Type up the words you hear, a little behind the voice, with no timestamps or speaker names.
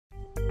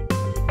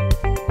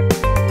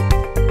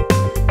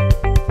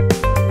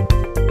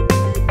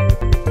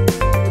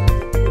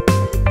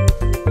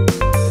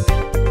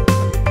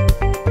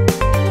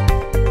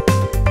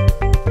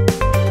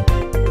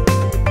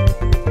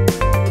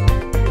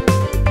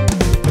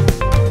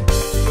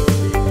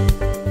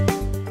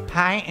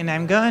and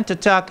I'm going to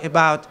talk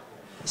about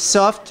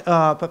soft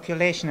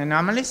population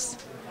anomalies,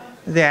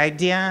 the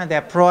idea, the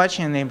approach,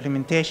 and the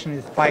implementation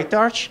with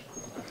PyTorch.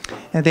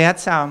 And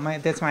that's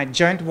my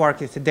joint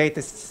work with the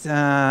data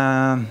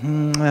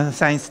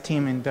science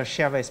team in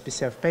Beersheba,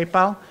 SPCF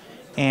PayPal.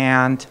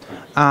 And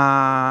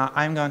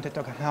I'm going to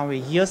talk about how we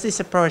use this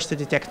approach to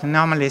detect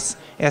anomalies,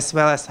 as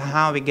well as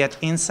how we get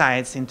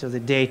insights into the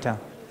data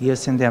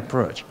using the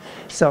approach.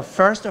 So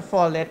first of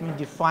all, let me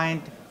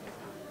define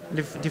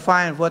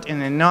what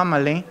an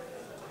anomaly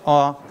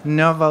or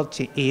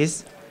novelty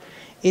is.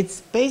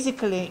 It's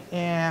basically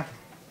an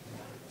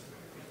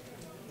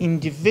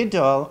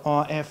individual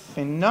or a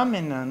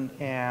phenomenon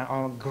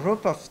or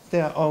group of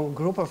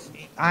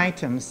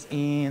items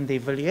in the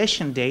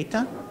evaluation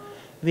data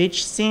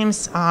which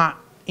seems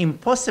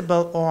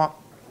impossible or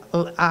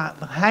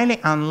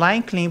highly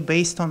unlikely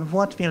based on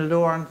what we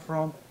learn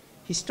from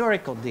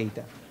historical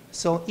data.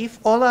 So if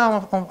all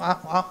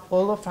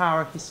of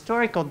our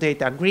historical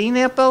data are green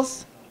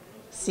apples,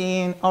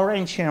 seeing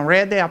orange and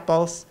red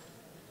apples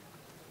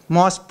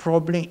most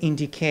probably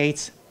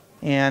indicates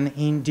an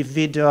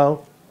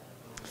individual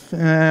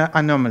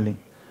anomaly.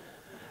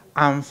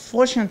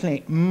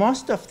 Unfortunately,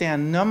 most of the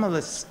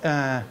anomalous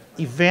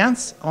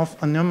events of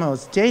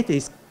anomalous data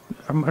is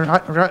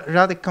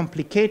rather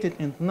complicated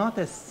and not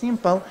as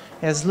simple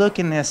as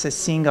looking at a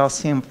single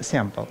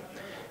sample.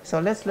 So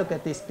let's look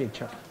at this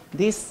picture.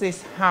 This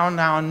is how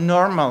now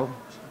normal,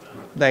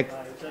 like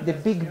the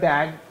big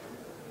bag,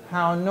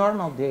 how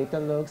normal data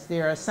looks.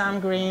 There are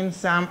some green,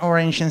 some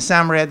orange, and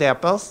some red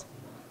apples.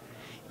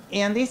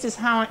 And this is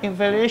how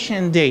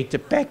evaluation data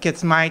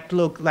packets might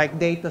look like,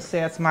 data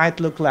sets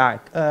might look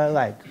like.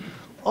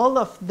 All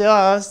of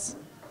those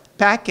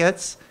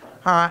packets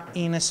are,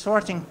 in a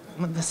certain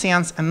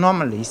sense,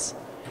 anomalies,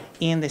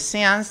 in the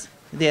sense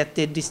that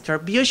the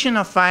distribution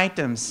of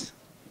items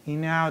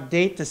in our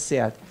data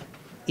set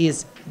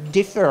is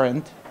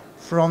different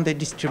from the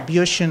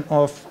distribution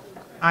of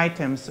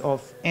items,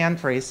 of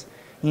entries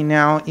in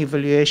our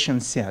evaluation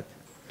set.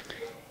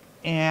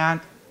 And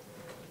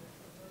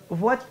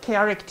what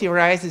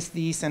characterizes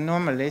these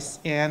anomalies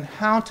and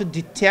how to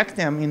detect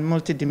them in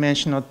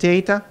multidimensional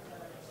data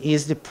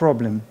is the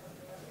problem.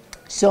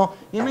 So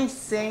you may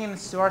say in a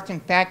certain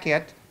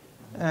packet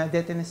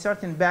that in a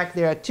certain bag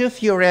there are too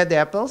few red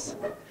apples,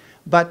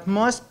 but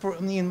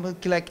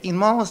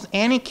in almost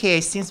any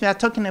case, since we are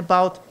talking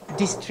about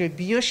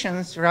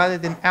distributions rather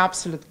than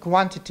absolute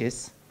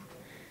quantities,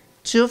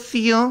 too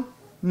few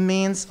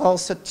means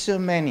also too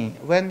many.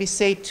 When we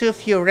say too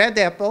few red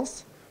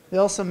apples, we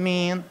also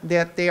mean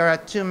that there are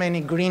too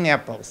many green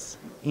apples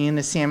in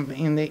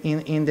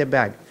the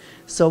bag.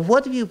 So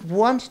what we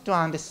want to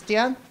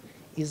understand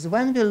is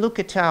when we look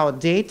at our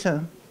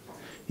data,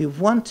 we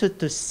wanted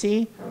to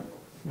see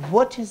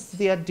what is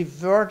the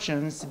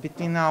divergence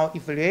between our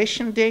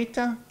evaluation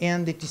data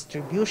and the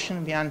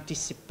distribution we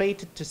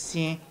anticipated to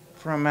see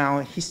from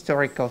our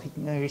historical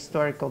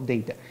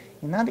data.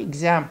 Another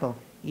example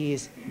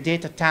is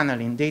data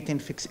tunneling, data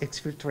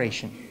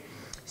exfiltration.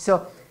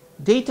 So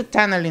data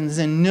tunneling is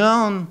a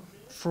known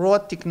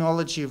fraud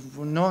technology,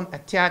 known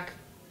attack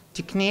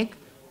technique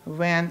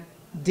when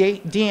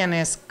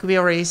DNS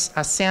queries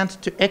are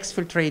sent to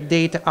exfiltrate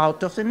data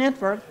out of the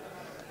network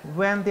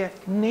when the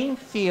name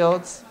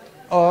fields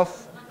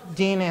of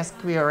DNS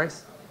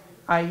queries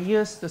are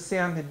used to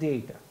send the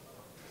data.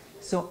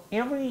 So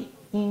every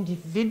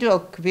individual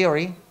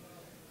query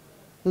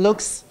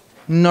looks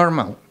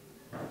normal.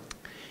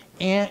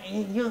 And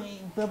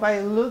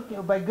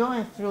by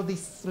going through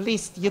this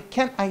list, you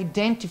can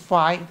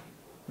identify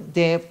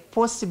the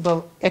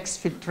possible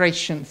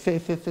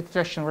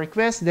exfiltration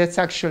request. That's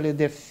actually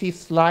the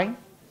fifth line,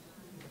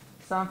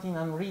 something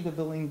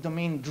unreadable in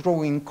domain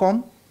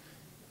drawing.com.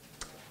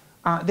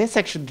 That's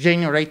actually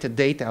generated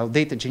data. Our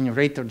data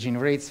generator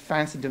generates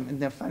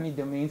funny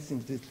domains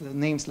with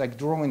names like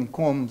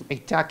drawing.com,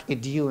 attack,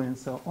 edu, and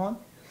so on.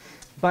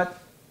 But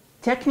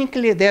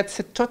technically, that's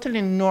a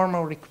totally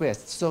normal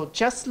request. So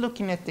just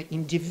looking at the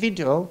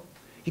individual,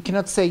 you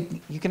cannot say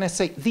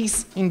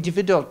this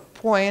individual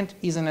point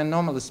is an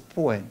anomalous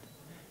point.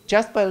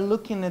 Just by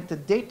looking at the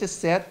data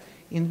set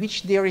in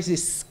which there is a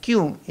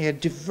skew, a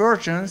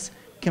divergence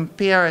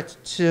compared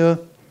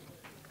to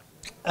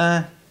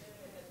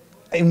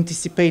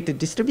anticipated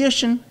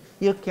distribution,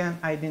 you can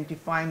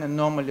identify an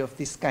anomaly of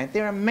this kind.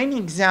 There are many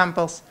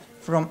examples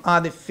from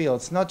other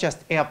fields, not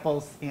just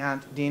apples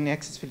and DNS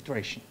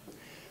exfiltration.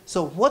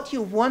 So what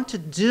you want to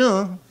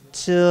do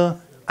to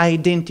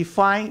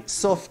identify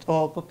soft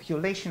or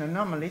population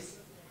anomalies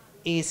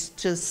is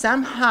to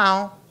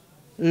somehow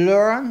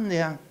learn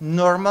the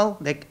normal,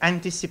 like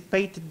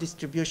anticipated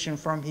distribution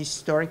from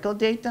historical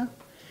data,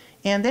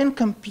 and then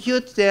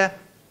compute the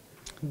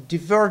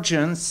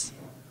divergence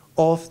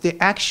of the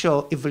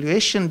actual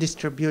evaluation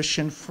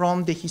distribution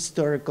from the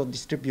historical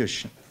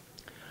distribution.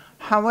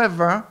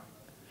 However,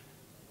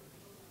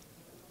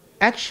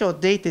 actual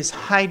data is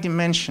high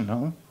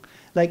dimensional.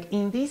 Like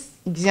in this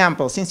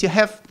example, since you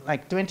have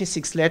like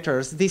 26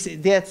 letters,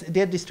 that's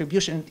their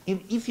distribution.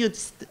 If you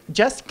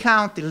just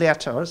count the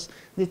letters,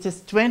 this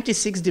is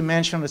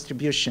 26-dimensional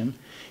distribution.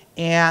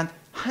 And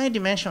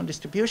high-dimensional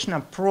distribution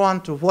are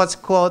prone to what's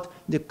called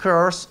the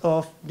curse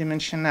of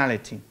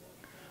dimensionality.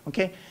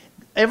 Okay?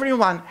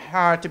 Everyone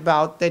heard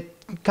about that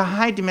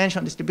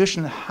high-dimensional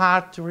distribution,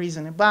 hard to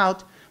reason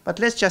about, but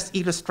let's just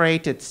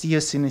illustrate it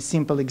using a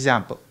simple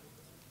example.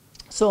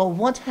 So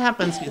what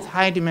happens with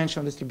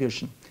high-dimensional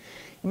distribution?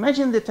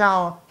 Imagine that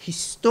our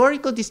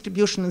historical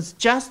distribution is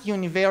just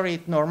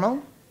univariate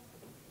normal,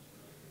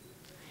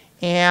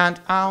 and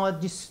our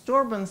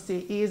disturbance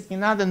is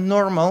another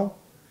normal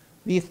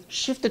with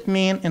shifted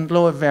mean and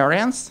lower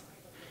variance.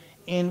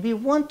 And we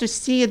want to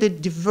see the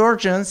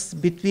divergence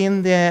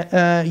between the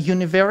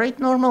univariate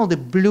normal, the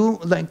blue,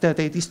 like the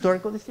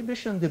historical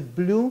distribution, the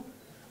blue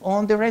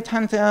on the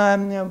right-hand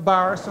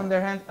bars on the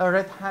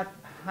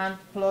right-hand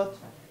plot,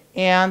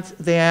 and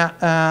the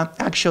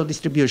actual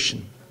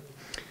distribution.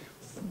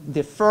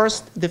 The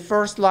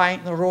first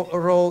line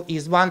row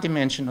is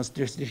one-dimensional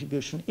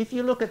distribution. If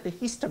you look at the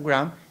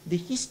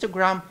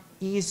histogram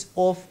is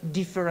of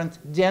different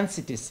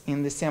densities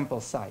in the sample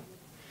site.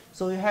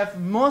 So you have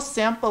more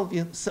samples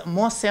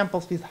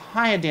with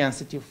higher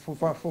density for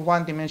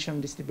one-dimensional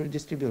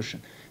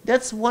distribution.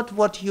 That's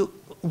what you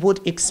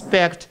would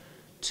expect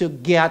to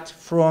get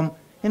from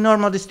a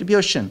normal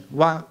distribution,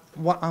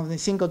 a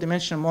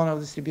single-dimensional model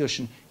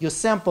distribution. You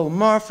sample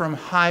more from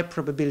high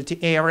probability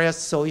areas,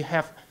 so you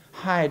have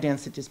higher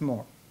densities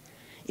more.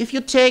 If you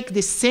take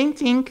the same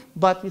thing,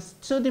 but with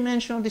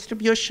two-dimensional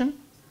distribution,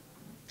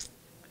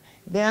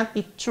 then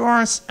it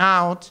turns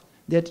out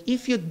that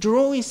if you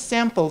draw a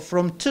sample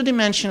from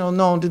two-dimensional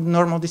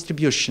normal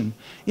distribution,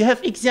 you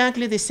have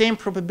exactly the same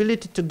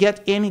probability to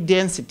get any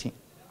density.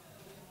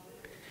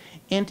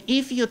 And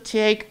if you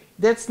take,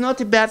 that's not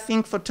a bad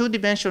thing for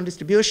two-dimensional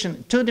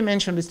distribution.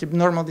 Two-dimensional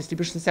normal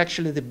distribution is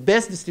actually the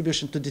best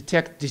distribution to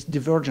detect these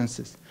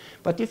divergences.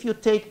 But if you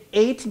take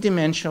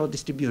eight-dimensional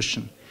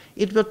distribution,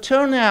 it will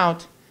turn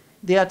out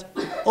that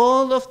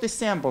all of the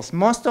samples,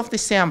 most of the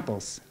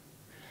samples,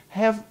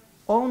 have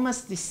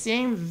almost the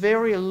same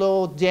very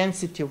low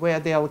density where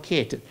they are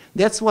located.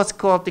 That's what's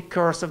called the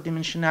curse of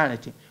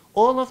dimensionality.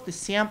 All of the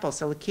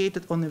samples are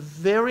located on a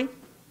very,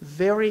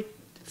 very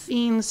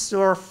thin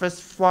surface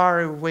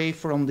far away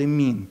from the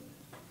mean.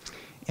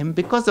 And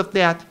because of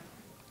that,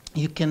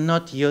 you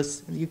cannot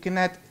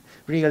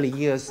really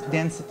use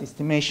density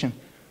estimation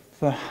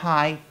for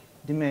high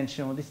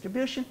dimensional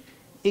distribution,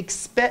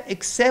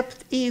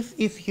 except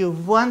if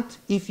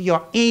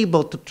you're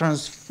able to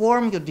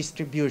transform your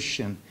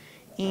distribution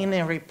in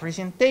a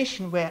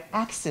representation where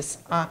axes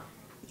are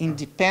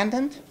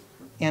independent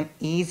and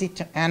easy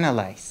to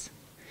analyze.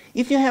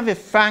 If you have a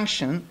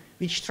function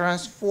which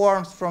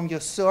transforms from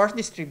your source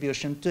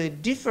distribution to a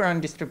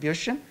different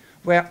distribution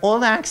where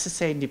all axes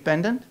are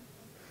independent,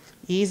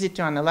 easy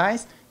to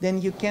analyze,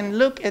 then you can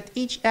look at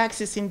each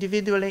axis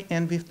individually,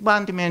 and with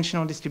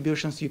one-dimensional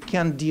distributions you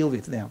can deal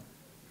with them.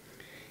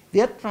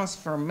 That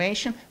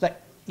transformation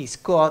is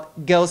called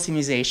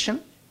Gaussianization,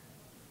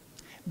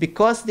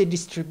 because the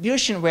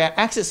distribution where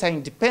axes are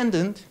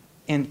independent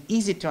and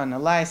easy to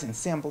analyze and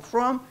sample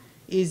from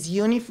is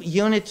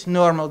unit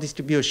normal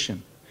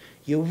distribution.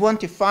 You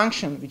want a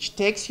function which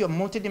takes your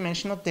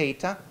multidimensional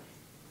data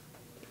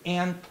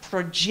and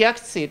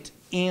projects it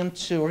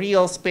into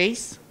real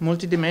space,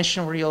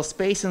 multidimensional real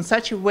space, in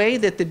such a way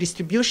that the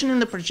distribution in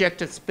the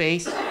projected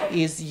space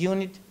is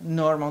unit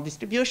normal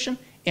distribution,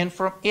 and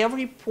from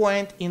every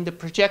point in the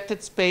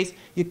projected space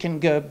you can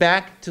go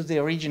back to the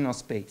original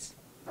space.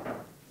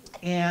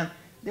 And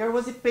there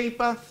was a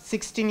paper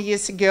 16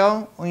 years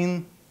ago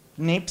in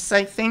NIPS,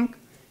 I think,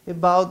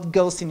 about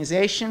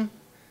Gaussianization.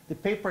 The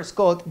paper is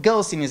called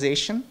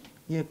Gaussianization.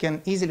 You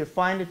can easily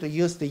find it or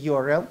use the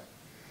URL.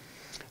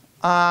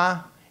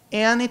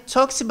 And it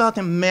talks about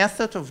a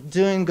method of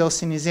doing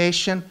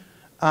Gaussianization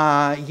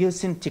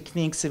using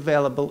techniques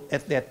available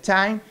at that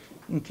time,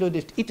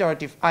 included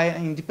iterative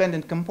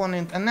independent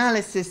component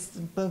analysis,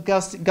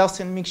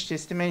 Gaussian mixture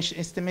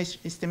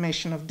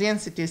estimation of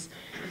densities,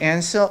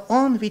 and so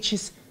on, which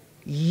is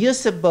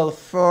usable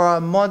for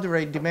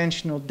moderate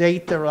dimensional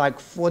data like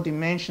 4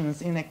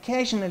 dimensions and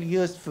occasionally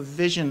used for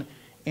vision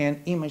and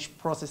image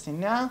processing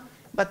now,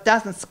 but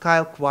doesn't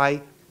scale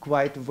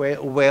quite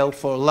well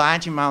for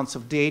large amounts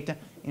of data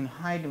in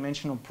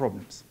high-dimensional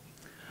problems.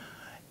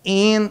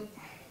 In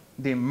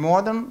the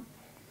modern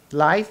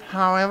life,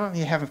 however, we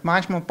have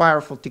much more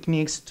powerful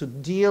techniques to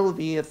deal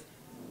with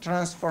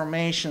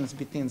transformations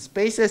between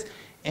spaces,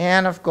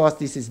 and of course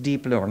this is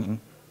deep learning.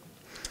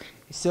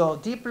 So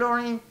deep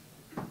learning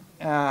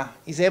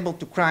is able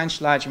to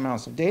crunch large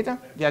amounts of data.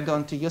 We are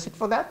going to use it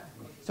for that.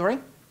 Sorry?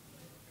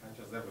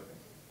 Crunches everything.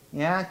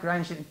 Yeah,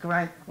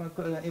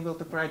 able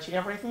to crunch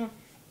everything.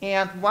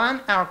 And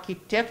one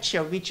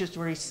architecture which is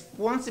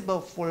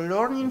responsible for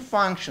learning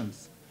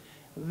functions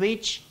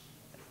which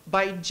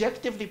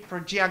bijectively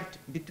project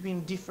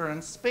between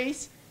different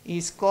space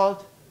is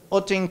called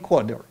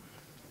autoencoder.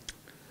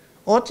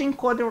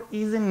 Autoencoder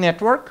is a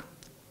network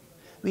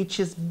which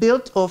is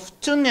built of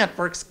two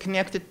networks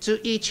connected to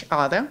each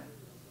other,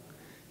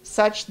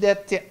 such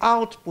that the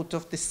output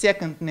of the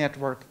second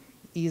network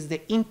is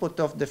the input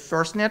of the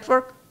first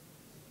network,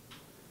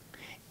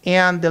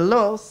 and the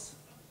loss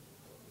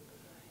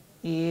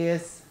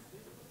is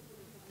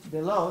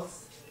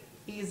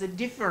a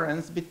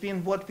difference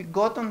between what we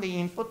got on the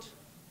input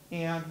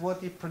and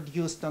what we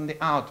produced on the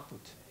output.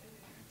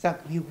 So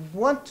we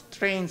want to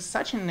train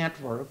such a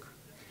network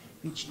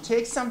which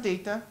takes some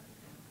data,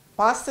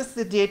 passes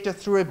the data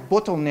through a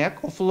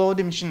bottleneck of low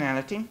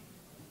dimensionality,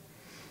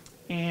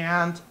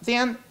 and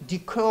then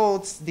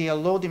decodes the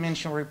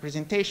low-dimensional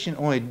representation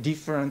or a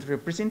different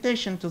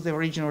representation to the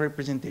original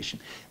representation.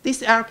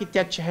 This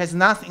architecture has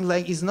nothing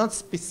like, is not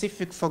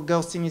specific for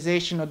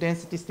Gaussianization or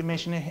density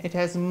estimation. It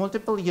has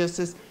multiple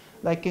uses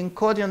like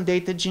encoding,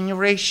 data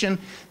generation,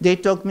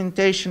 data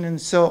augmentation, and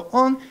so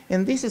on.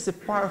 And this is a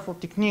powerful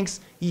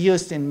techniques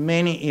used in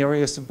many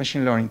areas of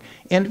machine learning.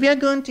 And we are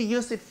going to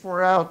use it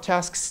for our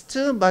tasks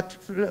too, but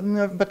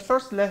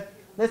first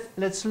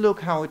let's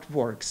look how it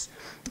works.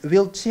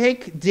 We'll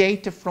take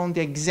data from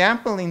the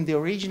example in the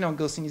original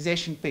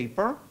Gaussianization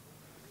paper.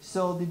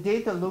 So the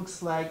data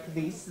looks like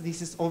this.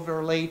 This is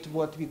overlaid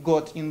what we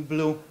got in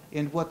blue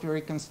and what we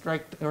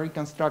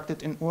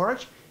reconstructed in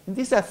orange. And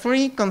these are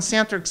three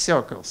concentric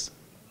circles.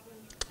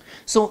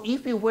 So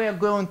if we were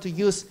going to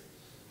use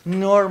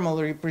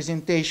normal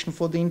representation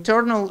for the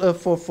internal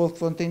for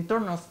the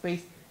internal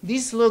space,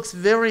 this looks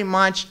very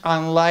much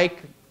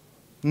unlike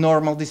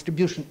normal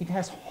distribution. It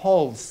has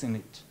holes in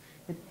it.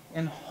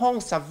 And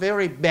holes are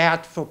very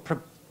bad for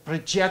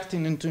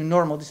projecting into a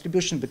normal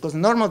distribution, because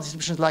normal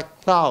distribution is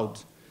like cloud.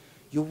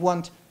 You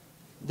want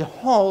the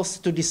holes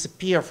to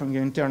disappear from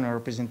your internal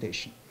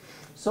representation.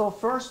 So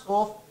first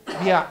off,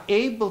 we are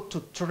able to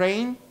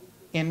train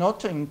an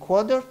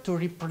autoencoder to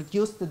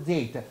reproduce the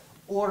data.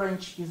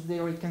 Orange is the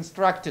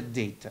reconstructed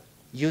data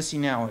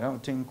using our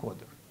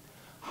autoencoder.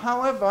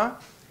 However,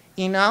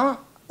 in our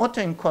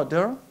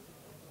autoencoder,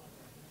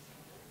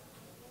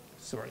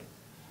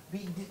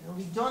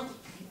 we don't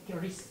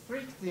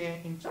restrict the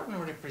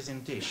internal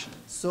representation.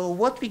 So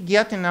what we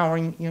get in our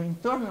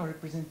internal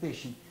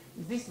representation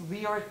is this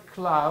weird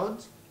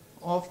cloud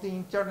of the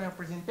internal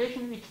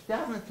representation, which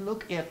doesn't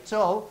look at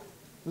all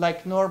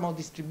like normal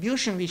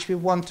distribution, which we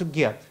want to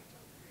get.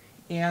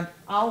 And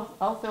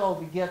although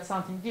we get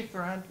something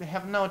different, we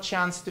have no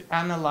chance to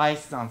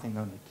analyze something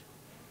on it.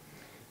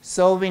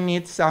 So we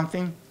need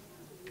something.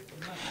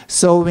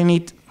 So we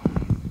need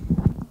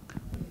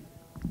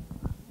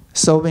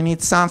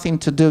something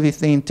to do with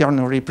the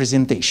internal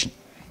representation.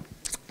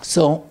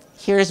 So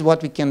here's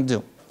what we can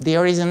do.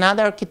 There is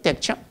another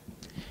architecture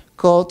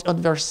called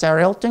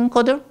adversarial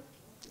autoencoder,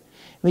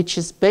 which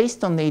is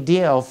based on the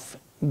idea of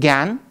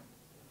GAN,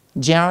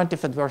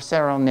 generative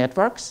adversarial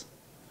networks.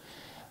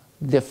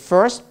 The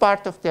first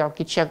part of the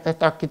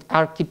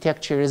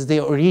architecture is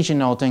the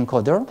original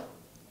autoencoder.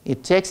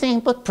 It takes the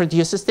input,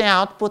 produces the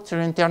output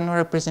through internal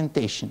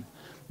representation.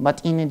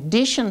 But in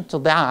addition to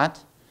that,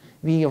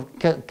 we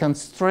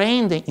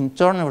constrain the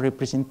internal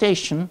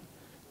representation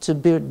to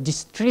be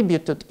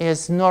distributed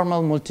as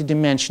normal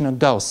multidimensional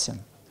Gaussian.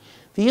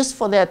 We use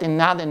for that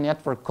another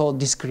network called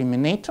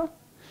discriminator,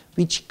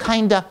 which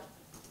kind of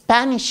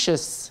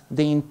punishes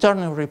the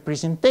internal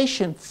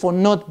representation for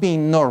not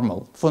being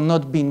normal, for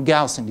not being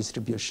Gaussian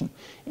distribution.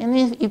 And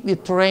if we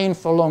train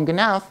for long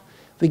enough,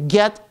 we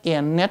get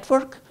a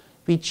network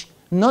which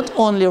not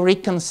only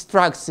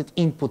reconstructs its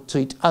input to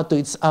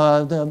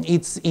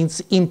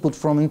its input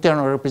from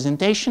internal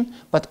representation,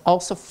 but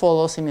also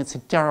follows in its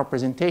internal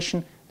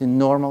representation the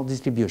normal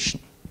distribution.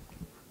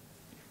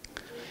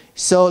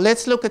 So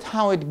let's look at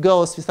how it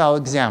goes with our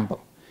example.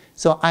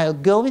 So I'll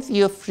go with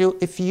you through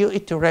a few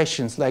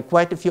iterations, like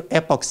quite a few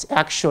epochs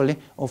actually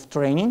of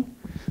training.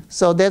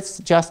 So that's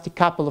just a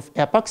couple of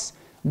epochs.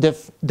 The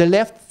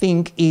left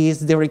thing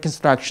is the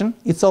reconstruction.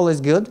 It's always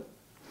good.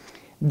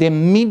 The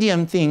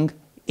medium thing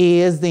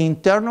is the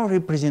internal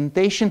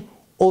representation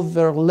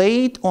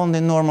overlaid on the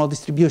normal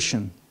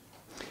distribution.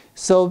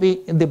 So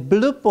the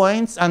blue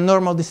points are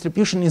normal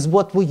distribution, is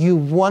what you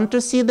want to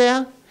see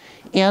there,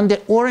 and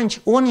the orange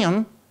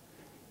onion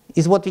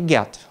is what we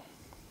get.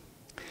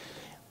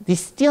 We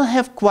still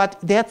have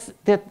quite,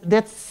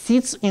 that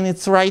sits in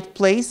its right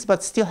place,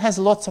 but still has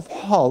lots of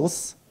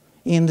holes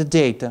in the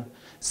data.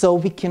 So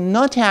we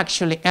cannot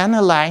actually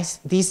analyze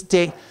this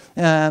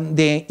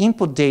the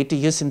input data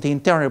using the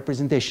internal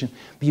representation.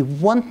 We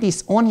want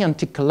this onion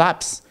to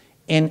collapse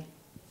and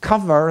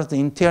cover the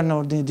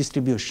internal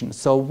distribution.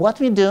 So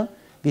what we do,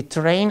 we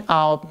train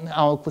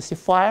our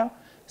classifier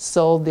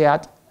so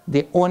that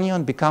the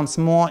onion becomes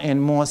more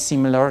and more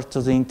similar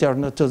to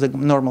the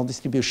normal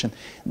distribution.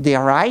 The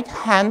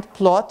right-hand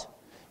plot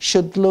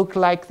should look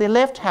like the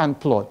left-hand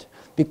plot,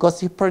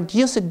 because you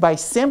produce it by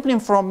sampling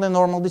from the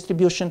normal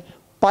distribution,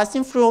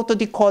 passing through the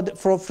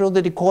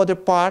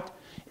decoder part,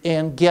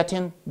 and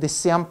getting the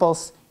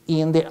samples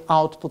in the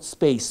output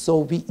space. So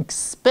we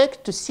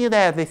expect to see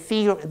there the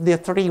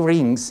three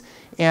rings.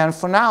 And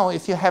for now,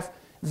 if you have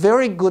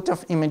very good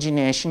of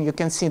imagination, you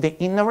can see the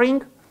inner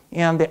ring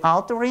and the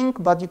outer ring,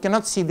 but you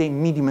cannot see the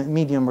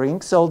medium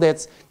ring, so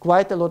that's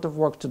quite a lot of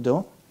work to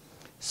do.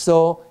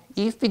 So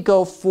if we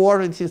go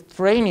forward with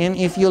training,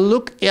 if you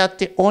look at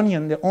the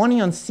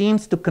onion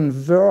seems to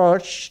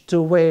converge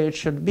to where it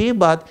should be,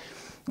 but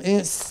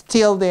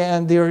still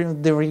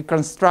the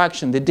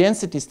reconstruction, the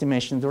density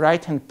estimation, the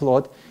right-hand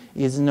plot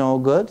is no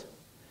good.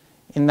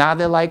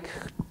 Another like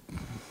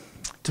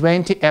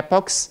 20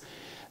 epochs,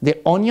 the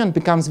onion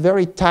becomes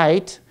very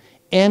tight,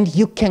 and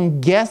you can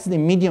guess the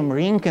medium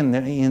ring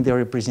in the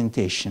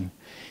representation.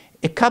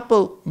 A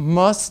couple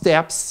more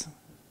steps,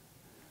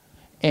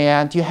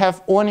 and you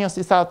have onions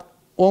without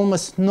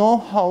almost no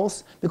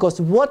holes, because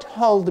what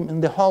hole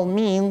in the hole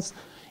means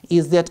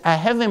is that I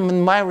have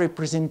in my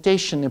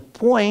representation a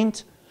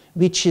point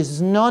which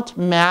is not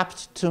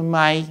mapped to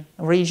my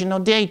regional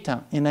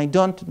data, and I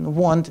don't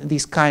want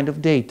this kind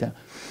of data.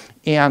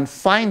 And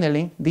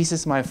finally, this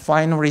is my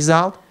final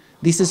result.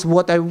 This is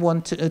what I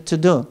want to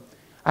do.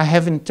 I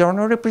have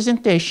internal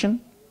representation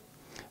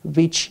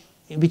which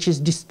is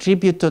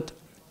distributed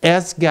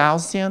as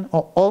Gaussian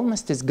or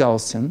almost as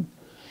Gaussian,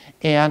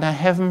 and I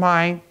have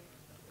my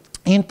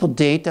input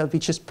data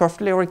which is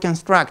perfectly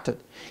reconstructed.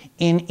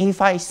 And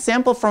if I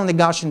sample from the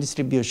Gaussian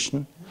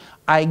distribution,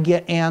 I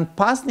get and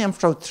pass them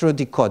through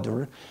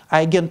decoder,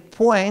 I get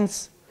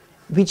points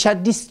which are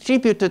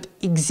distributed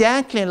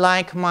exactly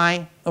like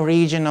my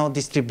original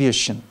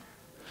distribution,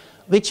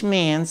 which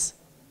means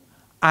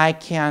I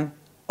can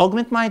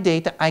augment my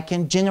data, I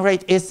can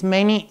generate as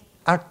many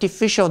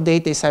artificial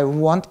data as I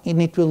want,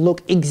 and it will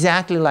look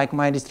exactly like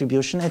my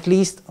distribution, at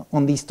least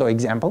on these two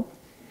examples.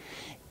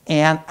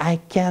 And I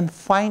can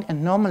find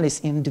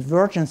anomalies and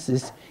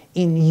divergences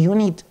in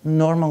unit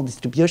normal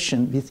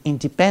distribution with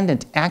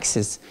independent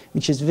axis,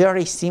 which is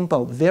very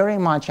simple, very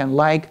much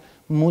unlike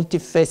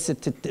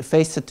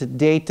multifaceted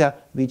data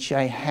which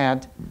I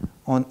had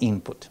on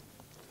input.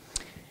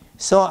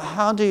 So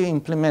how do you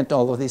implement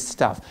all of this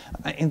stuff?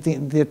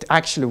 That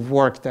actually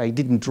worked. I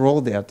didn't draw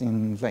that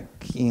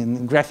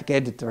in graphic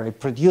editor. I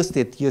produced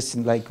it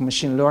using like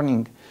machine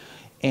learning,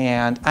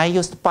 and I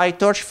used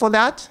PyTorch for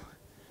that.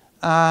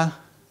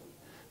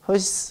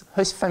 Who's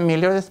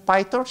familiar with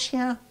PyTorch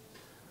here?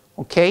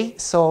 Okay,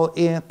 so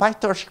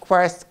PyTorch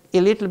requires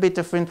a little bit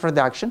of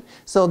introduction.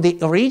 So the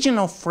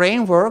original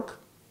framework,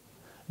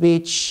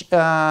 which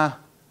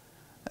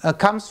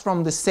comes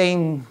from the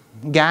same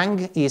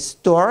gang, is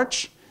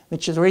Torch,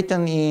 which is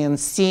written in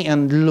C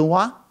and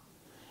Lua,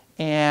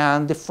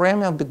 and the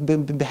framework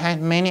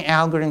behind many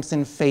algorithms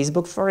in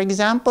Facebook, for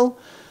example.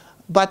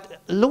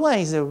 But Lua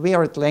is a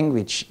weird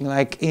language.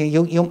 Like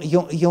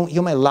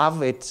you may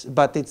love it,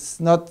 but it's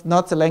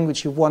not a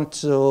language you want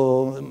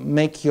to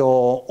make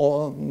your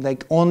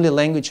only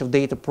language of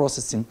data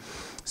processing.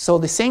 So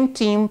the same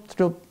team,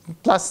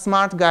 plus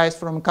smart guys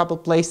from a couple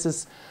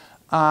places,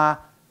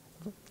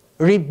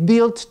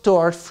 rebuilt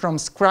Torch from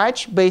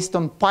scratch based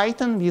on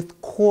Python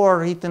with core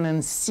written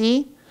in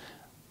C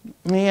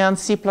and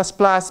C++,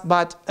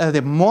 but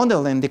the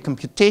model and the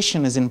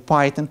computation is in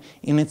Python,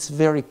 and it's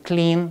very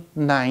clean,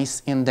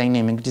 nice, and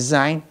dynamic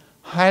design.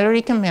 Highly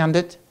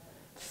recommended.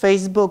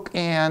 Facebook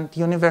and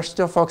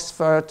University of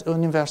Oxford,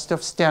 University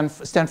of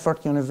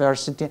Stanford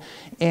University,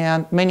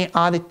 and many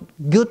other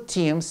good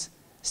teams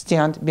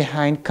stand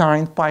behind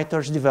current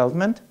PyTorch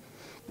development.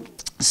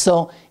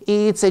 So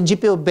it's a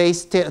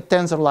GPU-based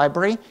tensor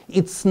library.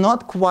 It's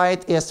not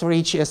quite as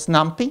rich as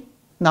NumPy,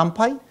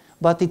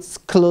 but it's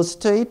close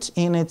to it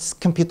in its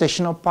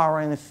computational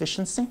power and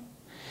efficiency.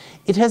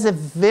 It has a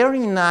very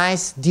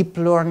nice deep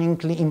learning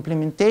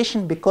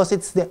implementation because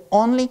it's the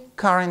only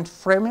current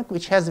framework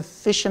which has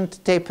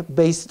efficient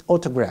tape-based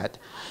autograd.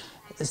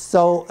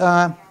 So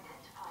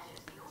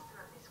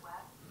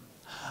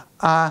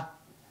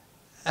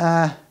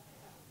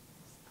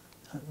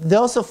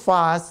those of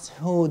us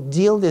who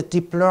deal with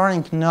deep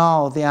learning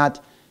know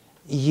that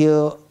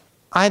you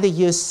either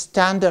use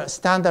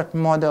standard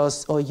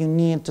models or you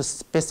need to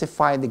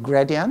specify the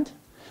gradient.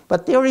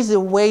 But there is a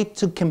way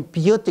to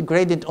compute the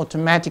gradient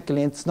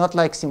automatically. It's not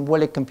like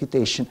symbolic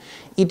computation.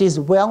 It is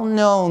well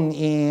known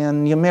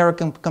in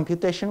numerical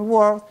computation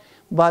world,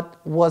 but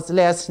was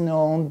less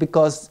known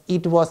because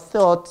it was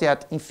thought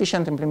that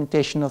efficient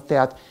implementation of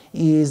that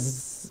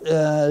is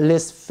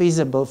less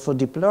feasible for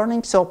deep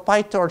learning. So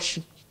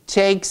PyTorch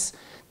takes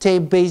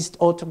tape-based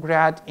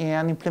autograd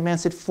and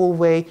implements it full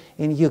way,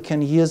 and you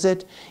can use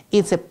it.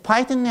 It's a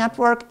Python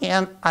network,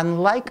 and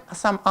unlike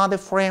some other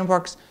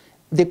frameworks,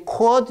 the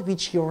code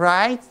which you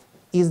write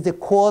is the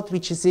code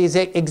which is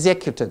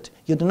executed.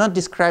 You do not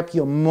describe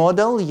your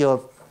model,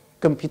 your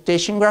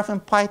computation graph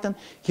in Python.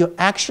 You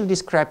actually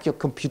describe your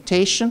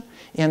computation,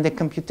 and the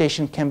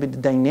computation can be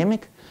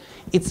dynamic.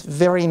 It's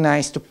very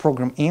nice to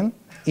program in,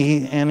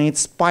 and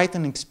it's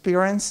Python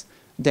experience,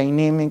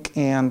 dynamic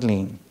and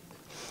lean.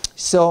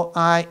 So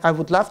I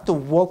would love to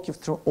walk you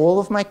through all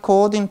of my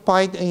code in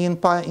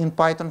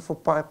Python for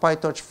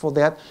PyTorch for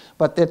that,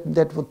 but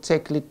that would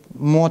take a little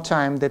more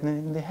time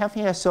than they have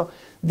here. So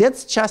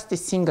that's just a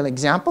single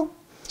example.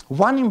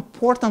 One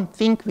important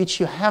thing which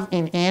you have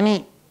in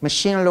any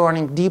machine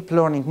learning, deep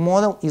learning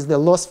model is the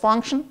loss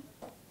function.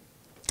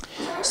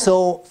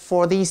 So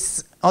for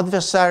this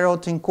adversarial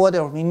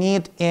autoencoder, we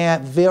need a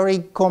very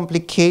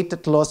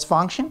complicated loss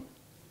function.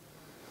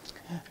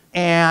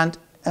 And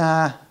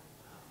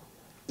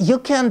you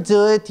can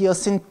do it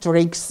using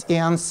tricks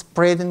and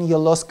spreading your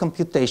loss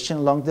computation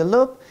along the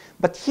loop.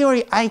 But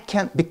here I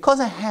can,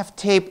 because I have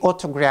tape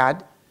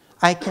autograd,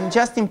 I can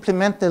just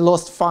implement the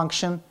loss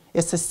function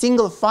as a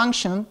single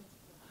function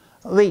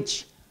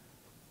which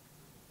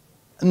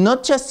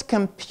not just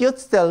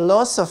computes the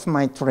loss of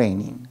my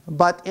training,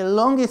 but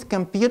along with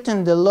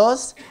computing the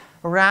loss,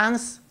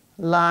 runs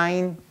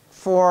line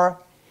for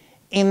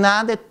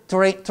another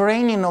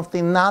training of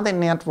another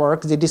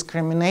network, the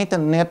discriminator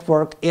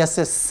network, as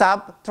a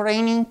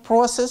sub-training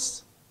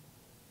process,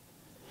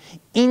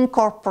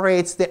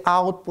 incorporates the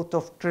output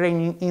of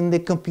training in the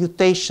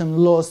computation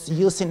loss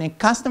using a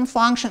custom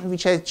function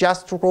which I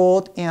just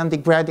wrote, and the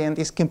gradient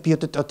is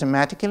computed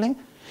automatically.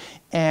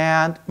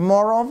 And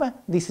moreover,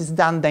 this is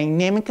done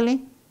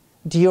dynamically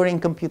during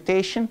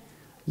computation,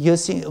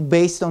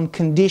 based on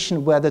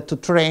condition whether to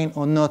train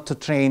or not to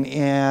train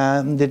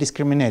the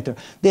discriminator.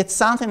 That's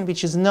something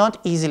which is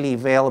not easily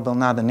available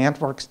in other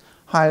networks.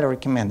 Highly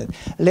recommended.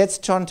 Let's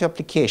turn to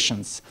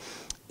applications.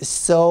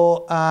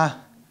 So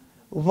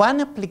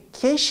one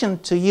application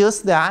to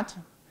use that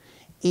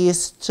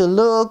is to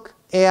look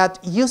at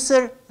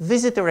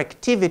user-visitor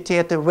activity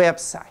at a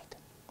website.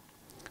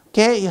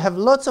 Okay, you have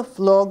lots of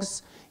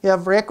logs, you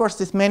have records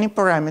with many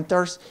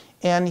parameters,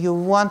 and you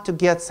want to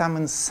get some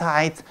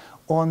insight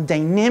on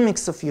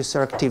dynamics of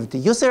user activity.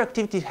 User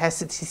activity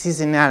has its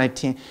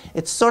seasonality.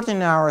 At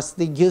certain hours,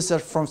 the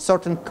users from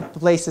certain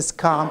places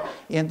come,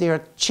 and there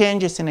are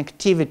changes in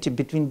activity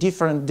between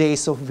different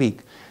days of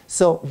week.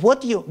 So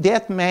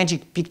that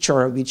magic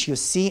picture which you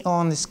see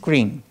on the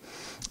screen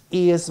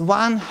is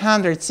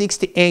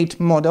 168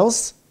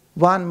 models,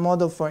 one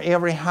model for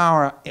every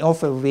hour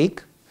of a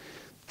week,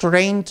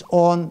 trained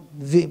on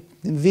the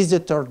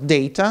visitor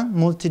data,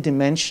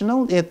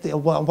 multidimensional.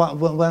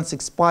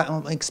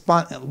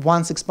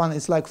 Once expanded,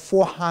 it's like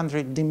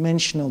 400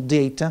 dimensional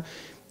data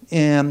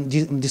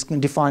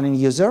defining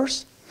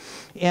users.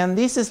 And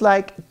this is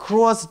like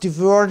cross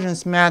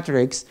divergence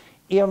matrix.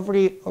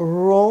 Every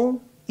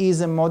row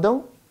is a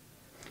model,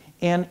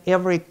 and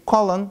every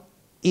column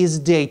is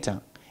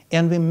data.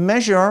 And we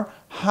measure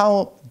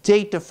how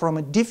data from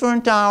a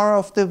different hour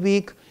of the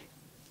week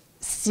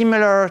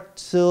similar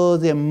to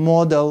the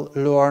model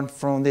learned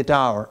from that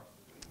hour,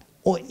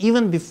 or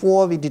even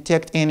before we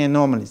detect any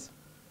anomalies.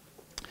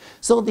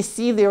 So we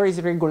see there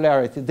is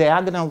regularity.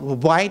 Diagonal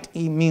white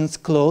means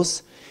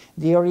close.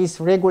 There is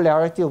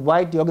regularity.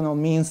 White diagonal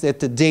means that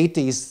the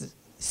data is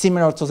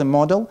similar to the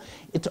model.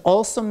 It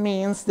also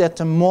means that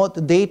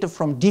the data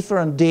from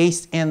different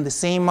days and the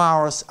same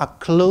hours are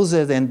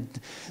closer than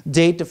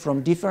data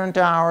from different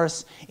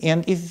hours.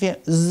 And if we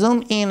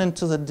zoom in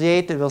into the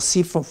data, we'll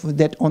see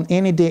that on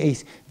any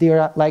days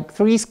there are like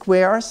 3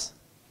 squares.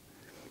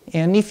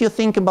 And if you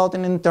think about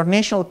an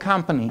international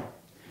company,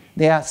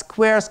 the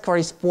squares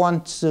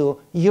correspond to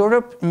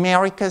Europe,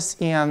 Americas,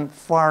 and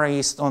Far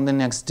East on the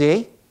next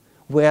day,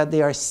 where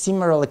there are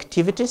similar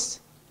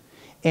activities.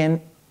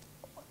 And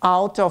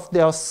out of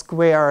those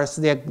squares,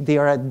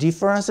 there are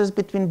differences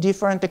between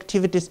different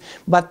activities,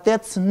 but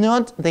that's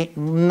not the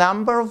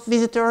number of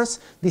visitors.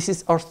 This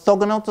is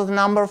orthogonal to the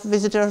number of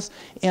visitors,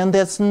 and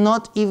that's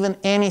not even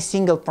any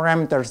single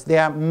parameters.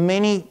 There are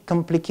many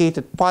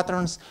complicated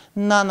patterns,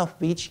 none of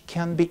which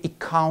can be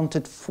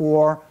accounted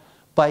for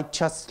by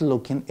just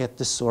looking at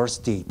the source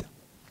data.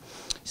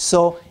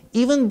 So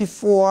even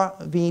before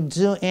we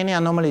do any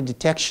anomaly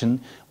detection,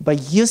 by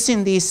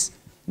using this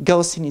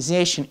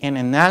Gaussianization and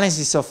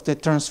analysis of the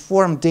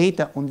transformed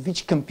data on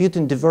which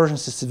computing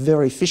divergence is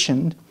very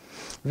efficient,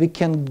 we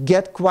can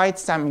get quite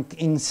some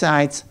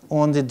insights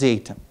on the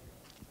data.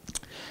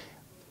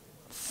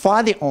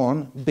 Further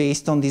on,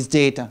 based on this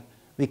data,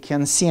 we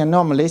can see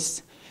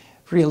anomalies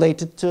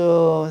related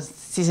to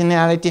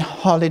seasonality,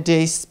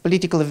 holidays,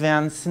 political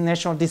events,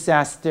 natural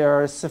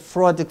disasters,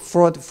 fraud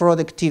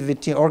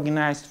activity,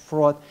 organized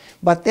fraud.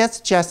 But that's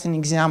just an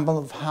example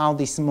of how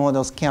these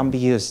models can be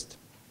used.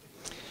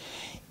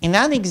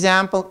 Another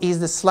example is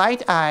the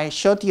slide I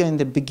showed you in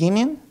the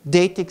beginning,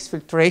 data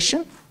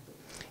exfiltration.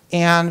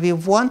 And we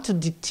want to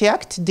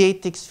detect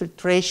data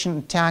exfiltration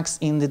attacks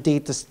in the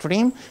data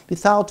stream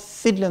without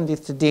fiddling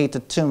with the data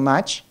too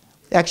much.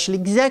 Actually,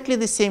 exactly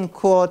the same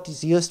code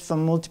is used for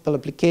multiple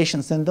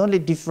applications, and the only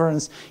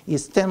difference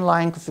is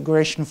 10-line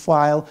configuration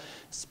file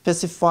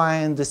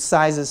specifying the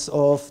sizes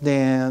of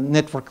the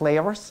network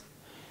layers.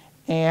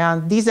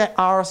 And these are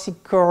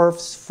RC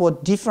curves for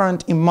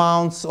different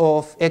amounts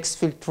of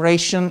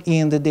exfiltration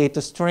in the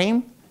data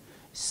stream.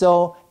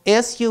 So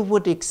as you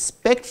would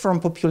expect from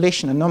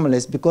population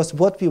anomalies, because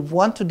what we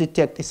want to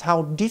detect is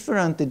how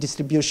different the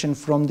distribution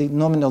from the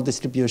nominal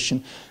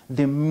distribution,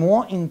 the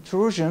more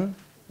intrusion,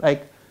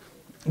 like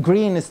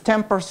green is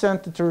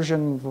 10%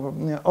 intrusion,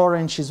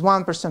 orange is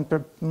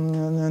 1%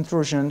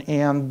 intrusion,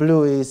 and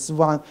blue is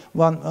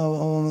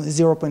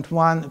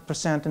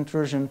 0.1%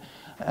 intrusion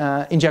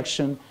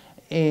injection,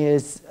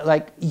 is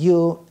like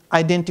you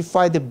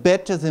identify, the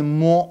better, the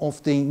more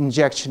of the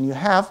injection you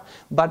have.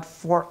 But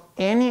for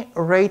any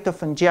rate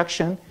of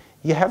injection,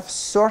 you have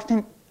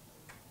certain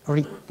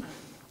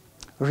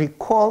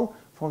recall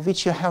for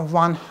which you have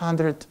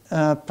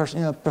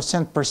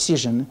 100%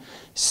 precision.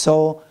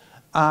 So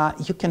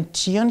you can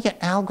tune your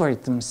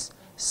algorithms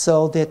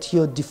so that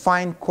you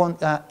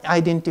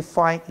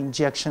identify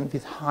injection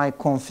with high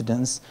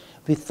confidence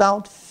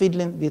without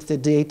fiddling with the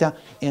data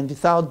and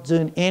without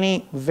doing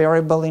any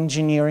variable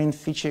engineering,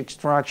 feature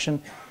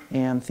extraction,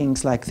 and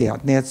things like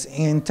that. That's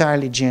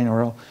entirely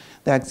general.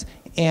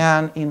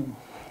 And in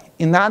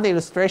another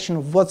illustration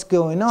of what's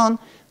going on,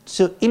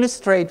 to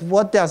illustrate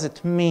what does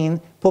it mean,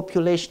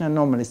 population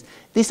anomalies.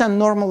 These are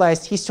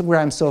normalized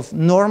histograms of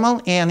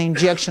normal and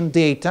injection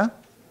data.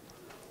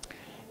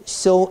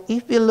 So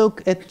if we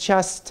look at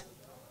just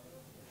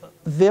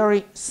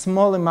very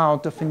small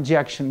amount of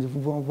injections,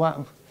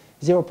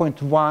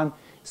 0.1,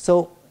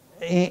 so,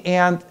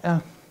 and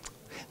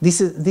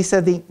these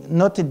are the,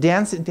 not the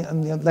density,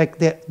 like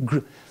the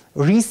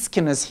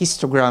riskiness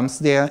histograms.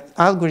 The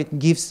algorithm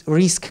gives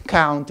risk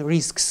count,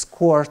 risk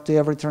score to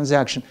every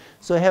transaction.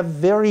 So I have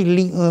very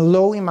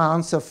low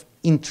amounts of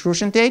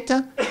intrusion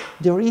data.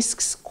 The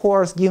risk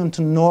scores given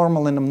to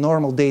normal and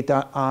abnormal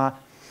data are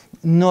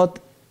not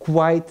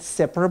quite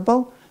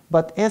separable,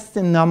 but as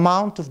the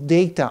amount of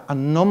data,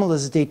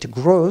 anomalous data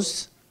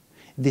grows,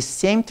 the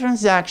same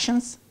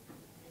transactions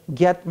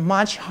get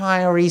much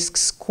higher risk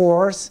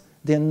scores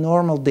than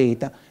normal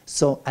data.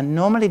 So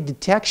anomaly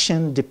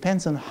detection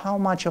depends on how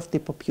much of the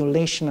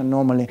population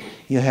anomaly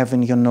you have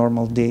in your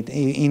normal data,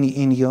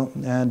 in your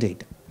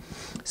data.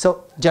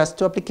 So just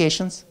two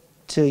applications,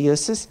 two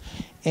uses,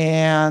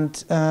 and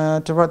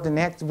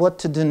to what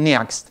to do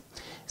next.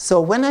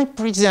 So when I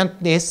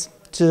present this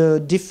to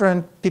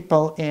different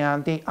people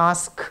and they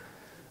ask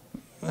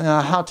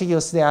how to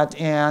use that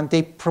and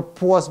they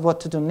propose what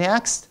to do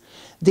next,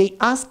 they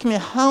ask me,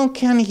 how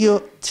can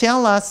you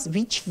tell us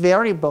which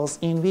variables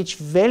and which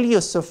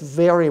values of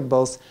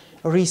variables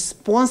are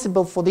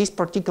responsible for this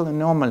particular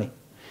anomaly?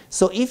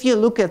 So if you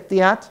look at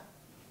that,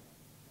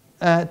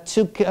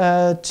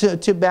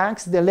 two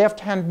banks, the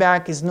left-hand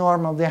bank is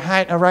normal, the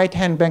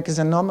right-hand bank is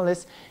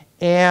anomalous,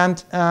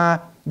 and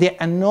the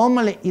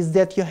anomaly is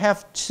that you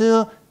have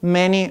too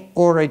many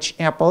orange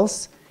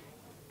apples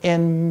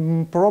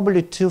and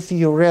probably too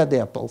few red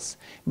apples.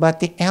 But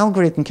the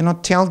algorithm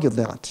cannot tell you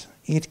that.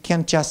 It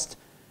can just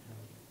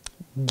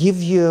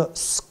give you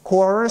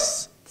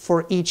scores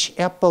for each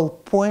apple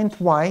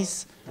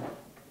point-wise,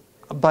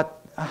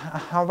 but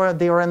however,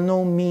 there are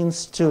no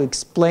means to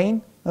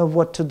explain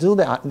what to do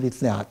with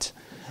that.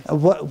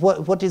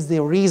 What is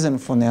the reason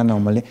for the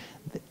anomaly?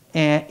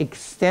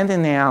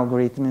 Extending the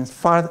algorithm and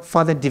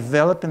further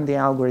developing the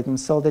algorithm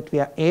so that we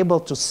are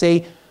able to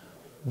say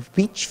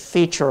which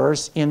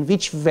features and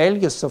which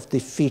values of the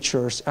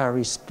features are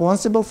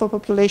responsible for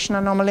population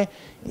anomaly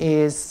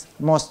is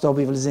most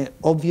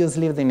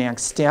obviously the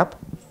next step.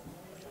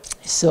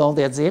 So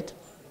that's it.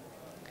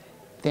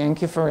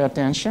 Thank you for your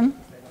attention,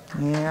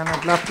 and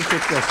I'd love to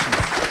take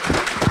questions.